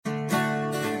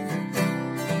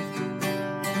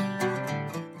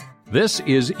This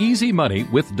is Easy Money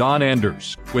with Don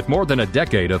Anders. With more than a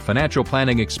decade of financial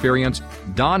planning experience,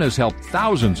 Don has helped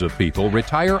thousands of people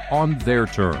retire on their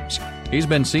terms. He's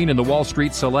been seen in the Wall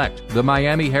Street Select, the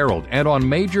Miami Herald, and on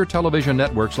major television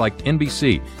networks like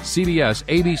NBC, CBS,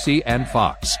 ABC, and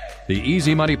Fox. The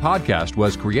Easy Money podcast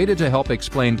was created to help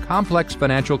explain complex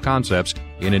financial concepts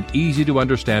in an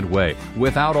easy-to-understand way,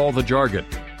 without all the jargon.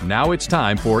 Now it's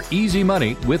time for Easy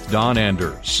Money with Don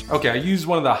Anders. Okay, I use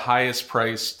one of the highest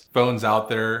priced phones out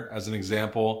there as an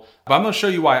example, but I'm going to show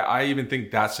you why I even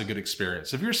think that's a good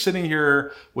experience. If you're sitting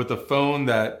here with a phone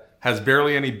that has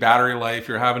barely any battery life,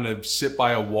 you're having to sit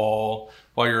by a wall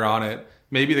while you're on it,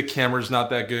 maybe the camera's not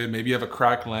that good, maybe you have a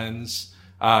cracked lens,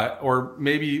 or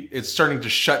maybe it's starting to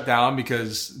shut down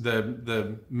because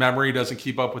the memory doesn't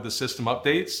keep up with the system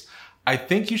updates, I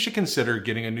think you should consider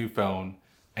getting a new phone,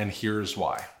 and here's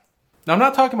why. Now, I'm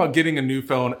not talking about getting a new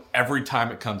phone every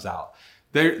time it comes out.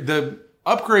 The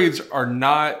upgrades are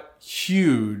not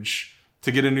huge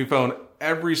to get a new phone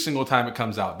every single time it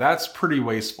comes out. That's pretty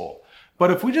wasteful. But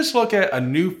if we just look at a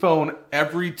new phone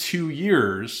every 2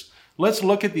 years, let's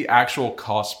look at the actual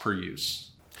cost per use.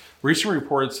 Recent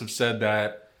reports have said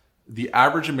that the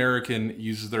average American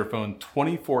uses their phone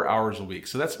 24 hours a week.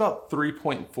 So that's about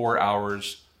 3.4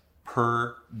 hours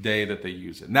per day that they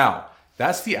use it. Now,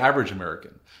 that's the average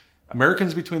American.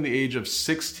 Americans between the age of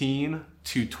 16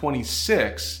 to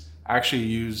 26 actually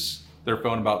use their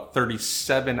phone about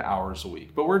 37 hours a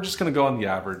week. But we're just going to go on the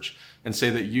average and say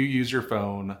that you use your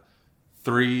phone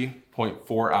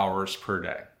 3.4 hours per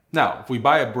day. Now, if we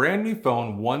buy a brand new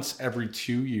phone once every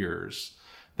 2 years,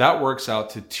 that works out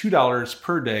to $2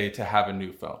 per day to have a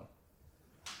new phone.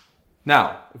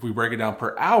 Now, if we break it down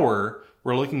per hour,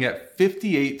 we're looking at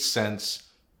 58 cents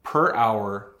per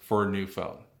hour for a new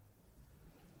phone.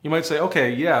 You might say,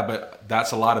 okay, yeah, but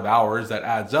that's a lot of hours. That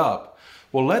adds up.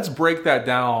 Well, let's break that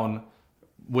down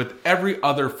with every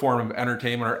other form of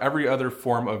entertainment or every other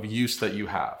form of use that you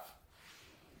have.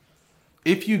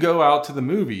 If you go out to the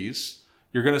movies,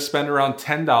 you're going to spend around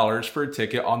 $10 for a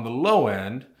ticket on the low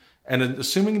end. And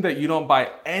assuming that you don't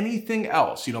buy anything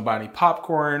else, you don't buy any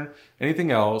popcorn,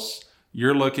 anything else,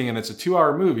 you're looking, and it's a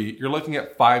 2-hour movie, you're looking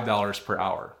at $5 per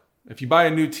hour. If you buy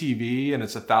a new TV and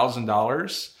it's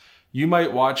 $1,000, you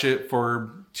might watch it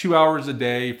for 2 hours a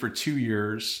day for 2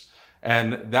 years,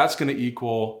 and that's going to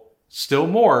equal still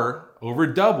more, over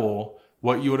double,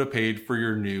 what you would have paid for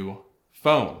your new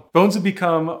phone. Phones have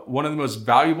become one of the most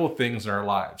valuable things in our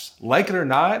lives. Like it or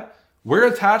not, we're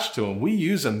attached to them. We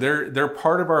use them. They're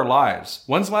part of our lives.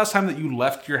 When's the last time that you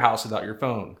left your house without your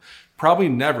phone? Probably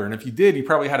never. And if you did, you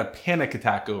probably had a panic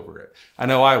attack over it. I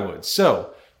know I would.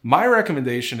 So my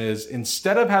recommendation is,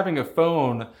 instead of having a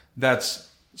phone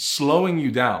that's slowing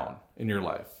you down in your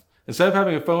life, instead of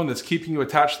having a phone that's keeping you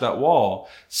attached to that wall,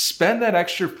 spend that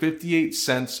extra 58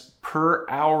 cents per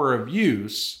hour of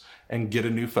use and get a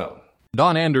new phone.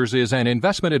 Don Anders is an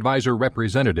investment advisor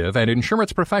representative and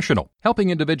insurance professional, helping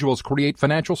individuals create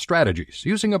financial strategies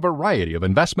using a variety of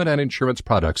investment and insurance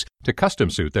products to custom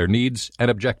suit their needs and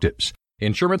objectives.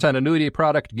 Insurance and annuity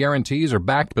product guarantees are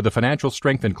backed by the financial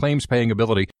strength and claims paying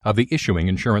ability of the issuing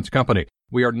insurance company.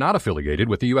 We are not affiliated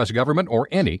with the U.S. government or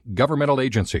any governmental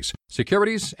agencies.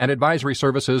 Securities and advisory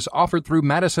services offered through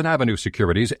Madison Avenue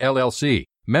Securities, LLC,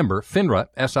 member FINRA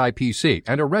SIPC,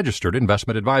 and a registered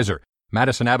investment advisor.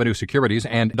 Madison Avenue Securities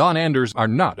and Don Anders are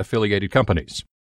not affiliated companies.